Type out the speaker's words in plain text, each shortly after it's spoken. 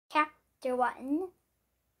Chapter 1.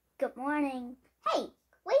 Good morning. Hey,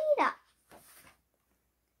 wait up.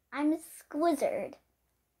 I'm Squizzard,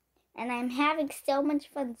 and I'm having so much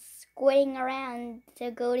fun squidding around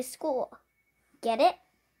to go to school. Get it?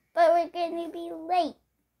 But we're going to be late.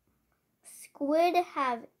 Squid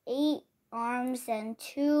have 8 arms and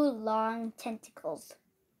 2 long tentacles.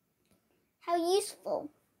 How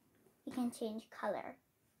useful. We can change color.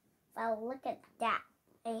 Well, look at that.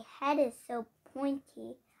 A head is so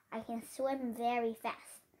pointy, I can swim very fast.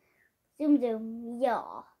 Zoom zoom,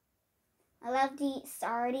 yaw. I love to eat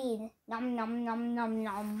sardine. Nom nom nom nom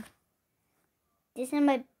nom. This is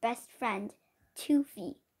my best friend,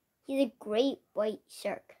 Toofy. He's a great white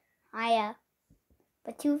shark. Hiya.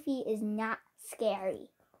 But Toofy is not scary.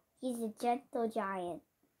 He's a gentle giant.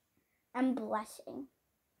 I'm blushing.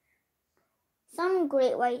 Some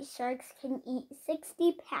great white sharks can eat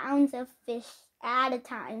 60 pounds of fish at a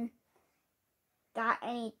time. Got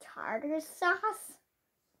any tartar sauce?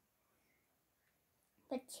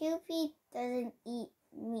 But Toofy doesn't eat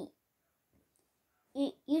meat.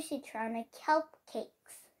 You should try my kelp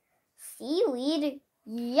cakes. Seaweed,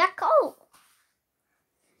 yucko!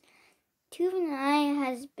 Toofy and I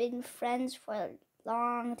has been friends for a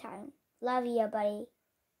long time. Love ya, buddy.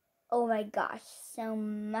 Oh my gosh, so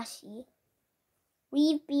mushy.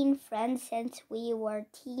 We've been friends since we were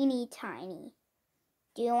teeny tiny.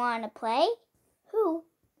 Do you want to play? Who?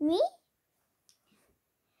 Me?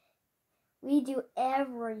 We do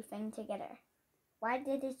everything together. Why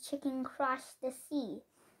did the chicken cross the sea?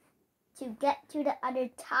 To get to the other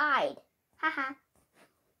tide. Haha.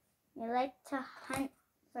 We like to hunt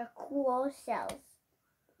for cool shells.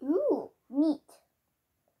 Ooh, neat.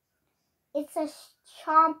 It's a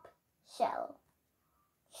chomp shell.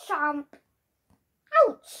 Chomp.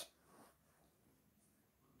 Ouch!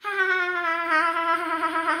 Ha ha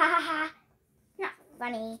ha! Not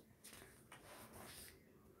funny.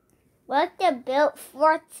 Like the built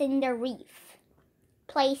forts in the reef.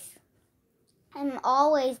 Place. I'm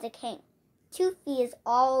always the king. Toofy is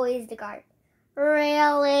always the guard.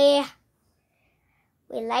 Really?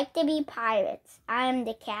 We like to be pirates. I'm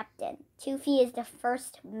the captain. Toofy is the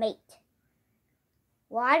first mate.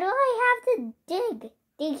 Why do I have to dig?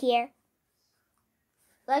 Dig here.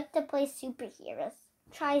 Like to play superheroes.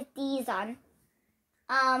 Try these on.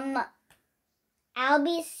 I'll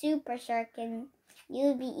be Super Shark and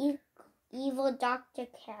you'll be evil Dr.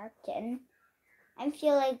 Carrigan. I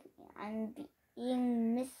feel like I'm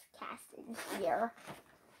being miscasted here.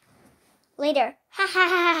 Later. Ha ha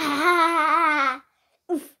ha ha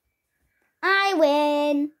ha! Oof. I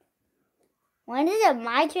win. When is it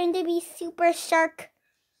my turn to be Super Shark?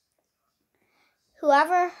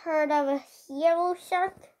 Whoever heard of a hero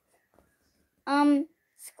shark?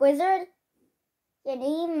 Squizzard? Your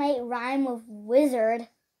name might rhyme with wizard,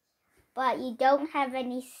 but you don't have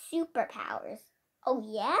any superpowers. Oh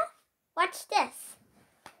yeah? Watch this.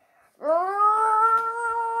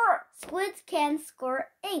 Roar! Squids can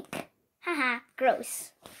squirt ink. Haha,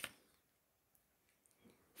 gross.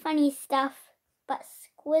 Funny stuff, but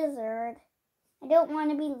Squizzard, I don't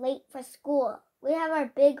want to be late for school. We have our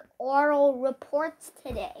big oral reports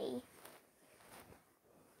today.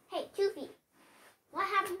 Hey, Toofy, what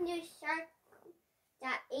happened to a shark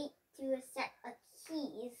that ate to a set of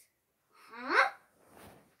keys? Huh?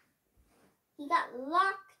 He got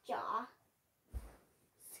lockjaw.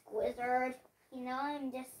 Squizzard, you know,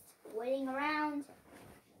 I'm just waiting around.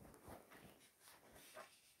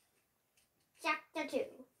 Chapter 2.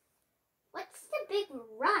 What's the big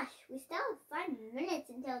rush? We still have 5 minutes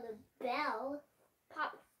until the bell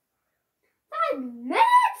pops. 5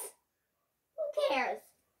 minutes? Who cares?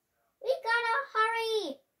 We gotta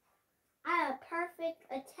hurry. I have perfect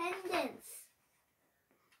attendance.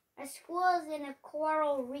 Our school is in a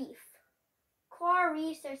coral reef. Coral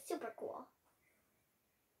reefs are super cool.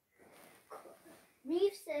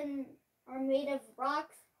 Reefs are made of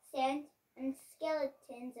rocks, sand, and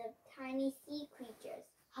skeletons of tiny sea creatures.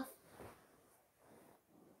 Huff.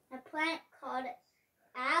 A plant called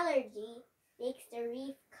algae makes the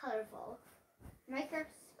reef colorful.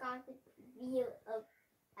 Microscopic view of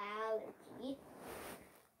algae.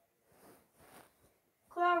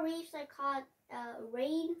 Coral reefs are called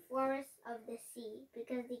rainforests of the sea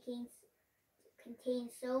because they contain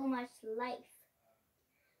so much life.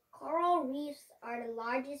 Coral reefs are the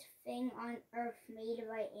largest thing on Earth made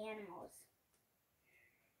by animals.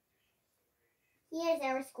 Here's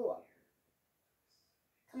our school.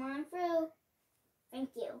 Come on through. Thank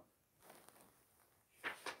you.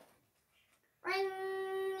 Ring!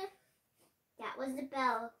 That was the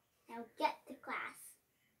bell. Now get to class.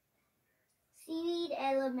 Seaweed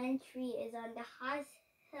Elementary is on the highest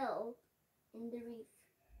hill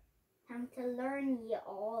want to learn, you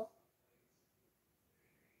all.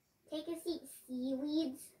 Take a seat,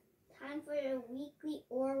 seaweeds. Time for the weekly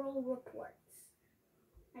oral reports.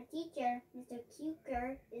 Our teacher, Mr.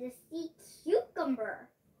 Cuker, is a sea cucumber.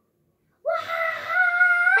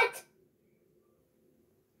 What?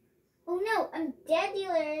 Oh no, I'm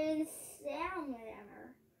deadular and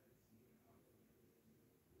salamander.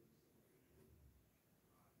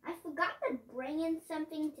 I forgot to bring in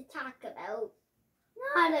something to talk about.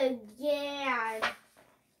 Not again.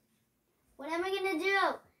 What am I gonna do?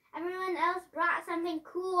 Everyone else brought something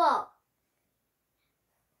cool.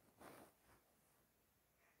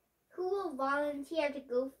 Who will volunteer to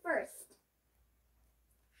go first?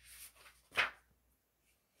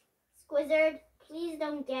 Squizzard, please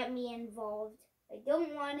don't get me involved. I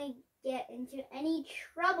don't want to get into any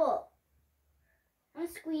trouble. I'm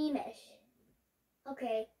squeamish.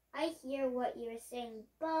 Okay, I hear what you're saying,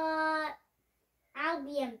 but I'll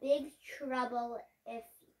be in big trouble if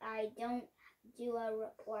I don't do a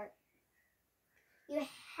report. You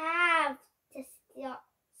have to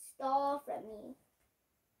stall from me.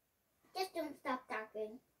 Just don't stop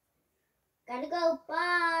talking. Gotta go,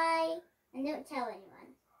 bye. And don't tell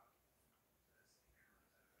anyone.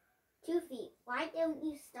 2 feet, why don't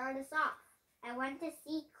you start us off? I want to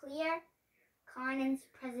see clear Conan's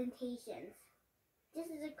presentations. This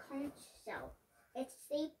is a conch shell. It's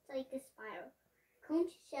shaped like a spiral.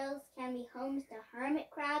 Conch shells can be homes to hermit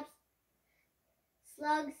crabs,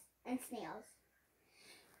 slugs, and snails.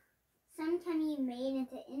 Some can be made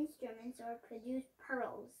into instruments or produce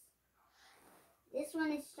pearls. This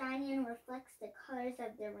one is shiny and reflects the colors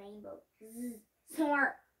of the rainbow. Zzz,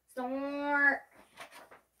 snort, snort.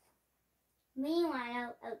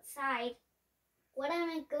 Meanwhile, outside, what am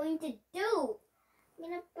I going to do? I'm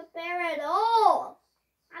going to prepare it all.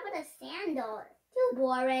 How about a sandal? Too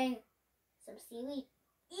boring. Some seaweed.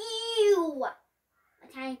 Ew!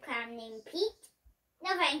 A tiny crab named Pete?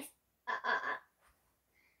 No thanks.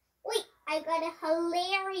 Wait, I got a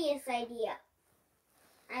hilarious idea.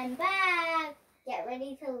 I'm back. Get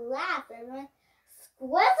ready to laugh, everyone.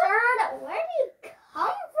 Squizzard, where do you come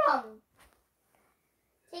from?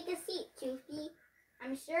 Take a seat, Toofy.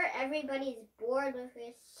 I'm sure everybody's bored with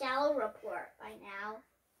this shell report by now.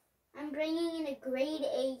 I'm bringing in a grade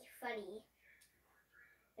A funny.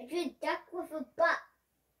 A good duck with a butt.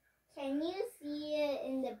 Can you see it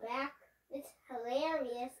in the back? It's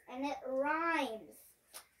hilarious and it rhymes.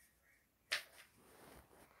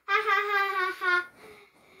 Ha ha ha ha ha.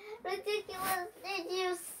 Ridiculous. Did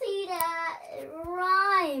you see that? It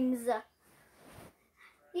rhymes.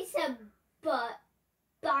 He said butt.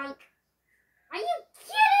 Bonk. Are you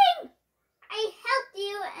kidding? I helped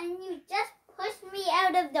you and you just pushed me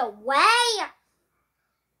out of the way?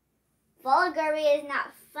 Vulgarity is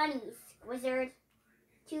not funny, Squizzard.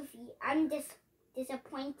 Toofy, I'm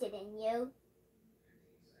disappointed in you.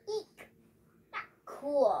 Eek. Not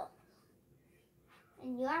cool.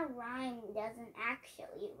 And your rhyme doesn't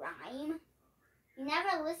actually rhyme. You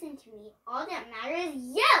never listen to me. All that matters is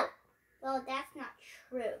you. Well, that's not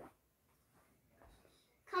true.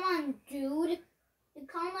 Come on, dude. You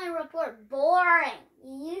call my report boring.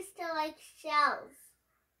 You used to like shells.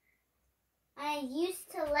 I used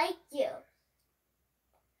to like you.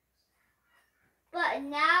 But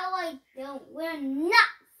now I don't. We're not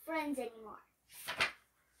friends anymore.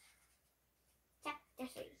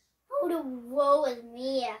 Chapter 3. Oh, the woe is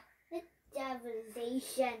me. The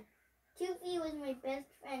devastation. Toofy was my best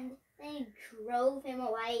friend. Then he drove him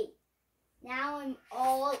away. Now I'm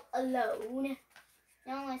all alone.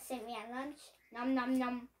 No one wants to take me at lunch, num num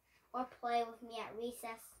num, or play with me at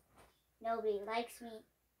recess. Nobody likes me.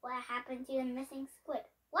 What happened to the missing squid?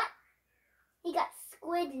 What? He got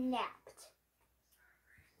squid napped.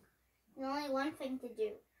 There's only one thing to do.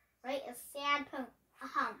 Write a sad poem.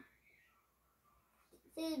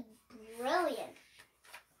 This is brilliant.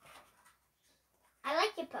 I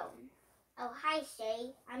like your poem. Oh, hi,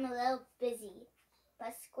 Shay. I'm a little busy.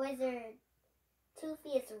 But Squizzard,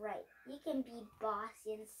 Toofy is right. You can be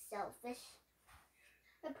bossy and selfish.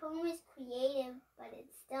 The poem is creative, but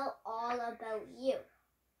it's still all about you.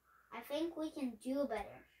 I think we can do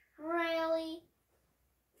better. Really?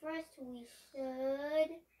 First we should...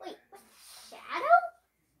 Wait, what's Shadow?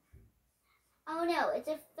 Oh no, it's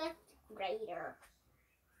a 5th grader.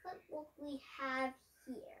 What will we have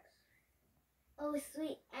here? Oh,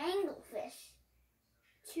 sweet anglefish.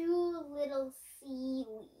 2 little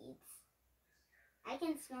seaweeds. I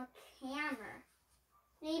can smell camera.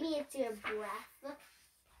 Maybe it's your breath.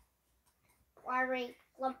 Watery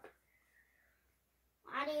glump.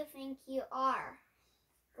 What do you think you are?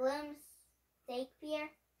 Bloom, Shakespeare,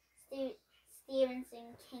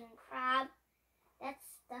 Stevenson, King Crab?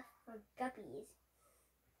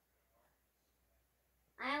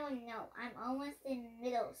 no, I'm almost in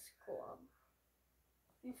middle school.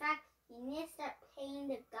 In fact, you need to start paying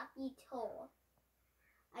the guppy toll.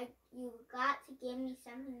 You got to give me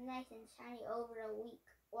something nice and shiny over a week,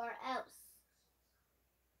 or else.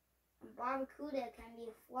 A barracuda can be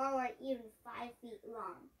 4 or even 5 feet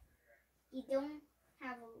long. They don't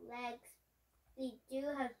have legs. They do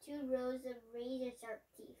have 2 rows of razor-sharp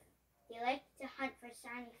teeth. They like to hunt for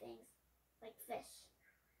shiny things, like fish.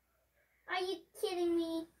 Are you kidding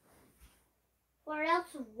me? Or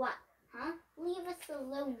else what, huh? Leave us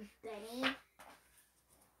alone, Benny.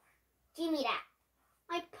 Give me that.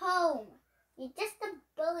 My poem. You're just a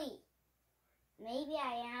bully. Maybe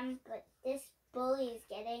I am, but this bully is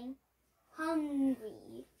getting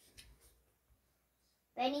hungry.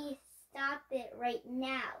 Benny, stop it right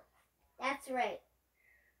now. That's right.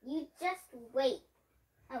 You just wait.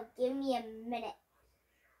 Oh, give me a minute.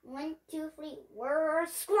 1, 2, 3, whir,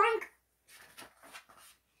 squonk.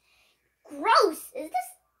 Gross! Is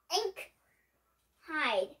this ink?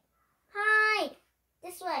 Hide. Hide!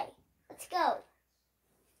 This way. Let's go.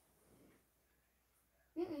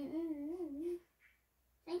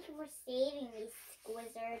 Thank you for saving me,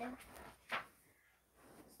 Squizzard.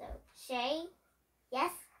 So, Shay?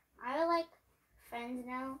 Yes? Are we like friends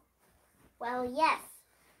now? Well, yes.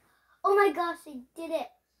 Oh my gosh, I did it.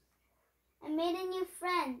 I made a new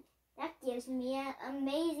friend. That gives me an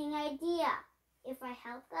amazing idea. If I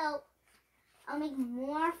help out, I'll make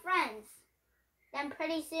more friends. Then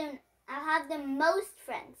pretty soon, I'll have the most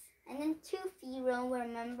friends. And then Toothy will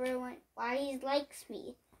remember why he likes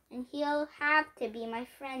me. And he'll have to be my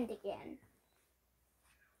friend again.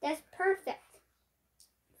 That's perfect.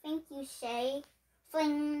 Thank you, Shay.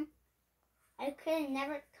 Fling. I could have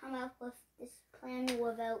never come up with this plan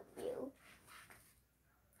without you.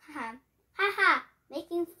 Haha. Haha.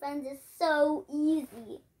 Making friends is so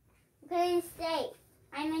easy. I couldn't say.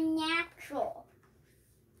 I'm a natural.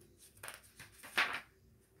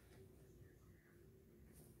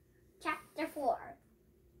 Chapter 4.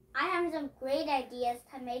 I have some great ideas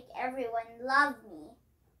to make everyone love me.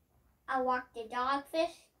 I'll walk the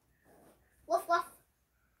dogfish. Woof woof.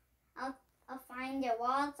 I'll find their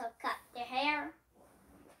walls. I'll cut their hair.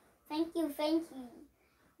 Thank you, thank you.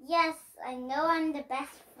 Yes, I know I'm the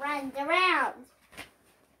best friend around.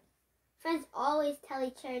 Friends always tell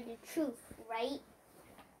each other the truth, right?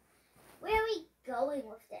 Where are we going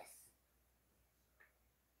with this?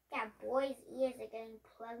 That boy's ears are getting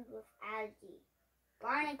plugged with algae.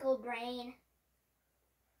 Barnacle brain.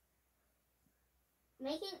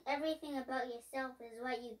 Making everything about yourself is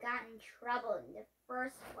what you got in trouble in the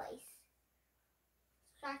first place.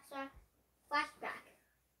 Flashback.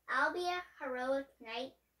 I'll be a heroic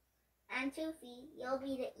knight, and Toothy, you'll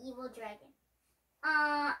be the evil dragon.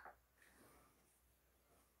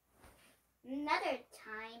 Another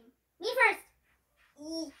time. Me first!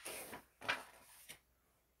 Eek.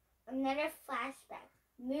 Another flashback.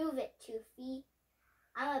 Move it, Toothy.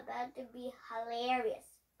 I'm about to be hilarious.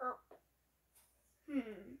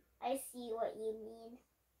 I see what you mean.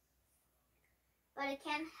 But I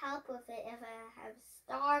can't help with it if I have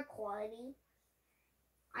star quality.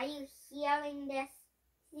 Are you hearing this?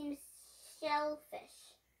 Seems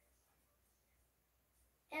shellfish.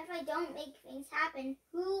 If I don't make things happen,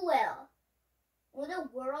 who will? Will the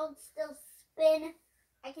world still spin?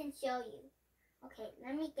 I can show you. Okay,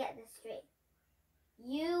 let me get this straight.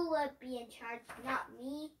 You would be in charge, not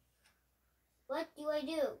me. What do I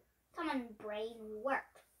do? Come on, brain,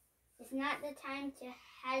 work. It's not the time to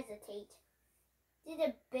hesitate. This is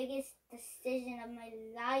the biggest decision of my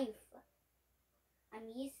life. I'm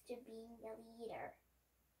used to being the leader.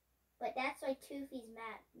 But that's why Toothy's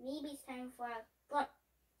mad. Maybe it's time for a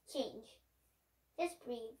change. Just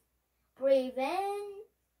breathe. Breathe in,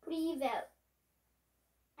 breathe out.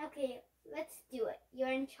 Okay, let's do it.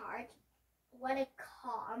 You're in charge. What a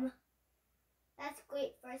calm. That's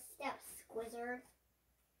great first step, Squizzard.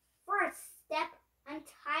 First step, I'm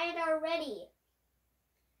tired already.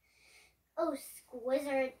 Oh,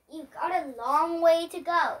 Squizzard, you've got a long way to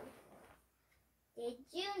go. Did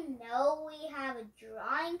you know we have a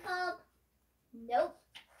drawing club? Nope.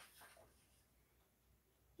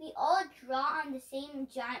 We all draw on the same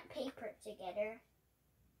giant paper together.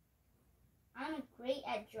 I'm great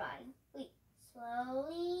at drawing. Wait,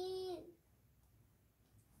 slowly.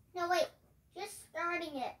 No, wait, just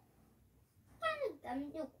starting it. Can them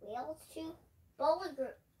do whales too?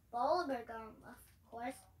 Bubblegum, of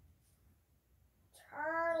course.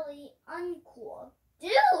 Totally uncool.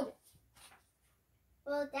 Dude!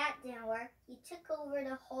 Well, that didn't work. You took over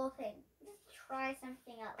the whole thing. Let's try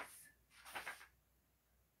something else.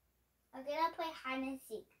 I'm gonna play hide and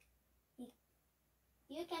seek.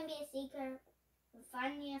 You can be a seeker, but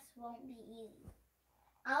finding us won't be easy.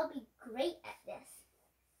 I'll be great at this.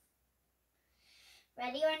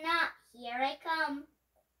 Ready or not, here I come.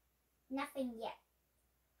 Nothing yet.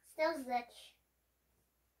 Still Zitch.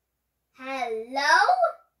 Hello?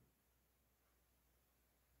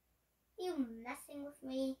 You messing with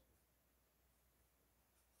me?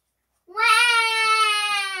 Wah!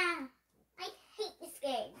 I hate this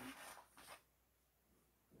game.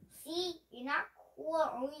 See, you're not cool,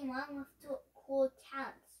 only one with two cool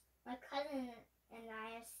talents. My cousin and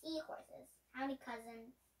I are seahorses. Howdy,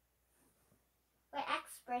 cousin. We're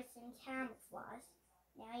experts in camouflage.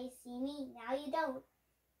 Now you see me, now you don't.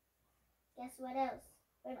 Guess what else?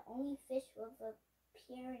 We're the only fish with a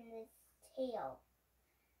pier in its tail.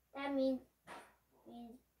 That means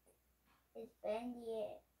it's bendy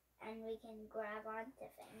and we can grab onto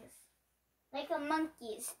things. Like a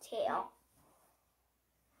monkey's tail.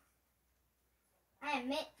 I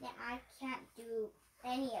admit that I can't do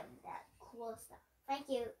any of that cool stuff. Thank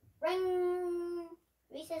you. Ring!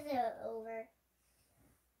 Recess is over.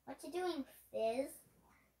 What you doing, Fizz?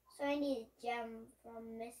 So I need a gem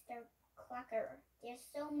from Mr. Clucker. There's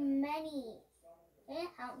so many. Can you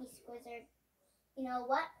help me, Squizzard? You know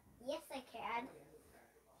what? Yes, I can.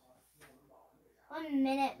 1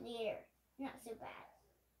 minute later. Not so bad.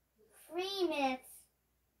 3 minutes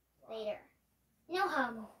later. No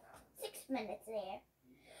hum. 6 minutes later.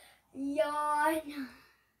 Yawn.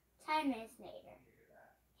 10 minutes later.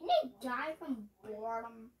 Can I die from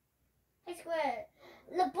boredom? Hey, Squid.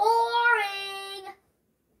 Boring!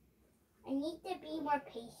 I need to be more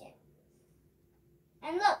patient.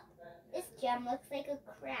 And look, this gem looks like a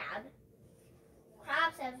crab.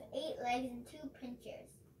 Crabs have 8 legs and 2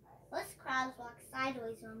 pinchers. Most crabs walk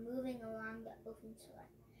sideways while moving along the open shore.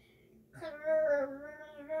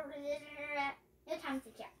 No time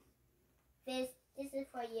to check. This is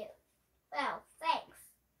for you. Well, thanks.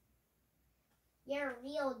 You're a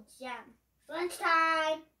real gem.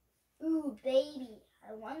 Lunchtime! Ooh, baby.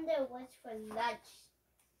 I wonder what's for lunch.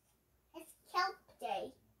 It's kelp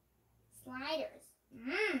day. Sliders.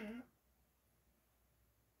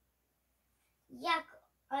 Yuck.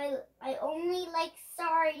 I only like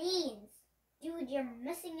sardines. Dude, you're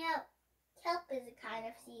missing out. Kelp is a kind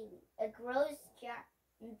of seaweed. It grows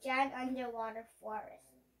in giant underwater forests.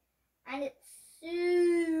 And it's so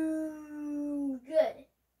good.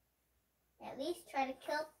 At least try the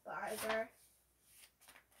kelp burger.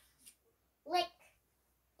 Lick.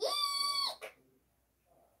 Eek!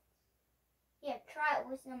 Here, try it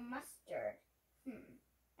with some mustard.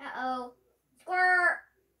 Uh-oh. Squirt!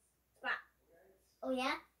 Splat. Oh,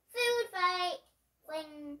 yeah? Food fight!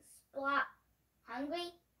 Fling, splot.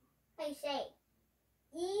 Hungry? What do you say?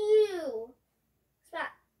 Ew!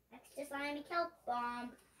 Splat. Extra slimy kelp bomb.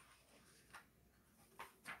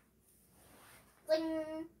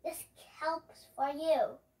 Fling. This kelp's for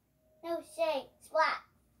you. No shade. Splat.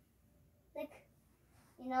 Look,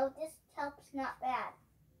 you know, this kelp's not bad.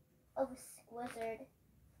 Oh, Squizzard.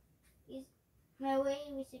 Use my way,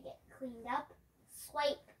 we should get cleaned up.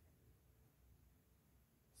 Swipe.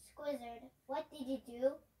 Squizzard, what did you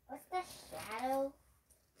do? What's the shadow?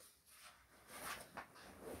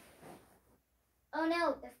 Oh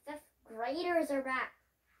no, the 5th graders are back.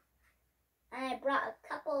 And I brought a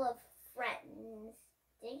couple of friends.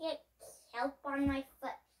 Did you get kelp on my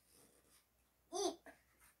foot? Eep.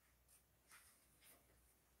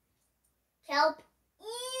 Kelp.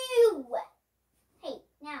 Ew! Hey,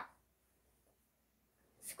 now.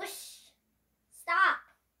 Squish. Stop.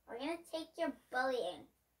 We're going to take your bullying.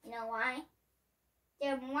 You know why?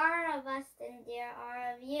 There are more of us than there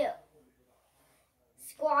are of you.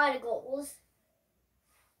 Squadgles.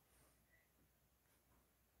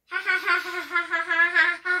 Ha ha ha ha ha ha ha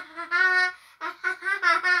ha ha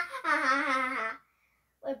ha.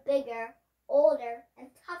 We're bigger, older, and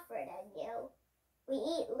tougher than you. We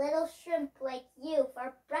eat little shrimp like you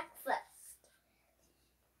for breakfast.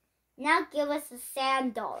 Now give us a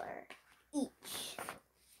 $1 each.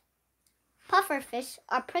 Pufferfish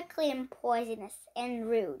are prickly and poisonous and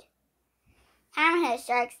rude. Hammerhead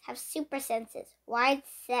sharks have super senses,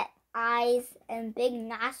 wide-set eyes, and big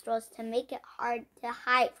nostrils to make it hard to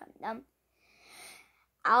hide from them.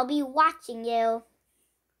 I'll be watching you.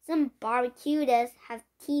 Some barracudas have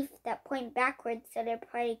teeth that point backwards so their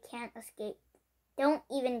prey can't escape. Don't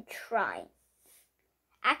even try.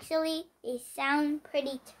 Actually, they sound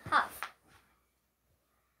pretty tough.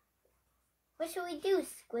 What should we do,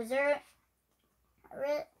 Squizzard?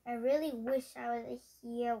 I really wish I was a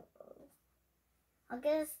hero. I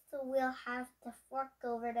guess we'll have to fork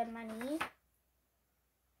over the money.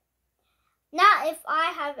 Not if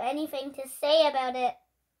I have anything to say about it.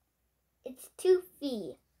 It's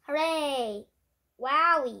Toofy. Hooray!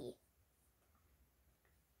 Wowie!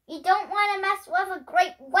 You don't want to mess with a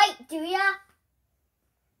great white, do ya?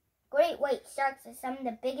 Great white sharks are some of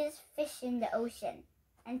the biggest fish in the ocean,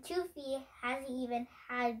 and Toofy hasn't even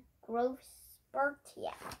had growth spurt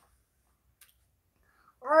yet.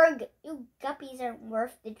 Urgh, you guppies aren't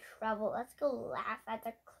worth the trouble. Let's go laugh at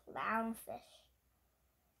the clownfish.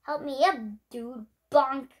 Help me up, dude.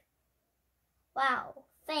 Bonk. Wow,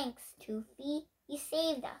 thanks, Toofy. You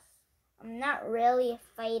saved us. I'm not really a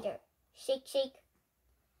fighter. Shake, shake.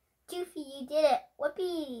 Toofy, you did it.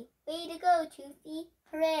 Whoopee. Way to go, Toofy.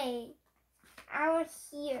 Hooray. Our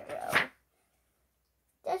hero.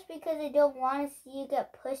 Just because I don't want to see you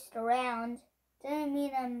get pushed around doesn't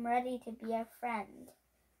mean I'm ready to be a friend.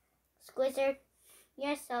 Squizzard,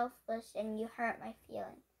 you're selfish and you hurt my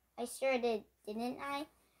feelings. I sure did, didn't I?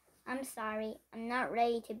 I'm sorry. I'm not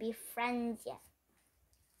ready to be friends yet.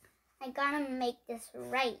 I gotta make this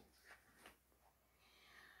right.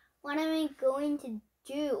 What am I going to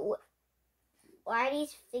do? Why are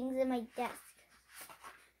these things in my desk?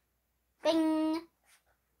 Bing!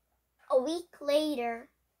 A week later.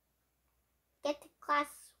 Get to class,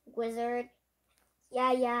 wizard.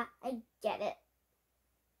 Yeah, I get it.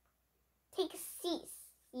 Take a seat,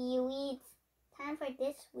 seaweeds. Time for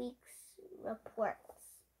this week's reports.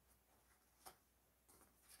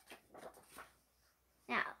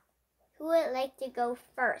 Now, who would like to go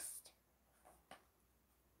first?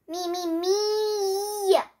 Me!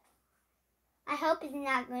 I hope it's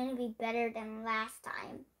not going to be better than last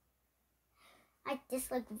time. I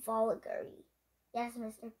dislike vulgarity. Yes,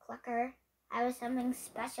 Mr. Clucker, I have something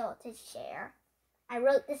special to share. I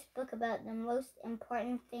wrote this book about the most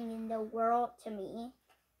important thing in the world to me.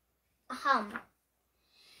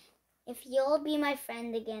 If you'll be my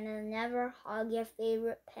friend again and never hog your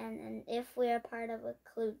favorite pen, and if we're part of a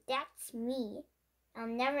clue, that's me. I'll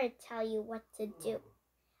never tell you what to do.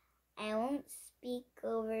 I won't speak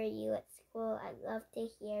over you at school. I'd love to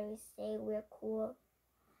hear you say we're cool.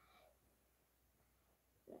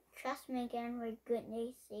 Trust me again, for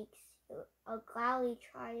goodness sakes, I'll gladly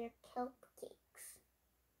try your cupcakes.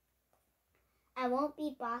 I won't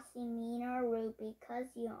be bossy, mean, or rude because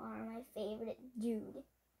you are my favorite dude.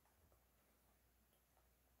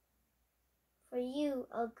 For you,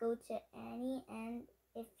 I'll go to any end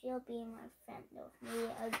if you'll be my friend with me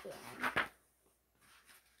again.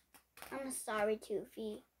 I'm sorry,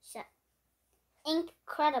 Toofy.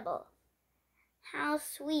 Incredible. How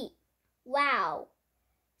sweet. Wow.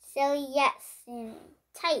 Silly, yes.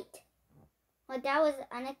 Tight. Well, that was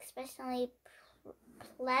unexpectedly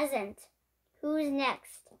pleasant. Who's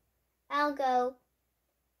next? I'll go.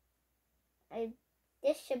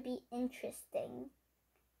 This should be interesting.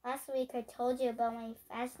 Last week I told you about my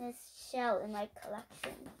fastest shell in my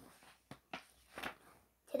collection.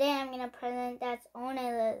 Today I'm going to present that's only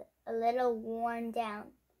a little worn down.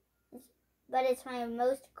 But it's my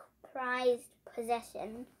most prized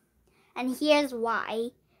possession. And here's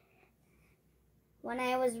why. When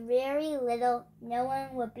I was very little, no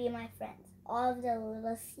one would be my friends. All of the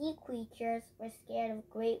little sea creatures were scared of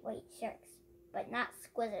great white sharks, but not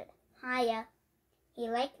Squizzard. Hiya. He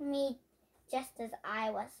liked me just as I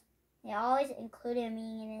was. He always included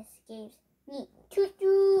me in his games. Me,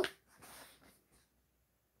 toot.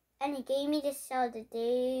 And he gave me the shell the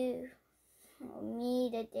day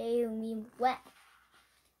we wet.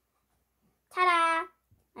 Ta-da!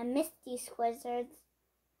 I missed you, Squizzards.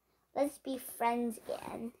 Let's be friends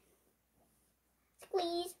again.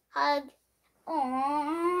 Squeeze, hug.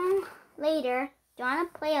 Aww. Later. Do you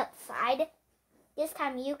want to play outside? This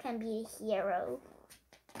time you can be the hero.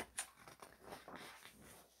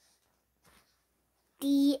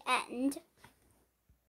 The end.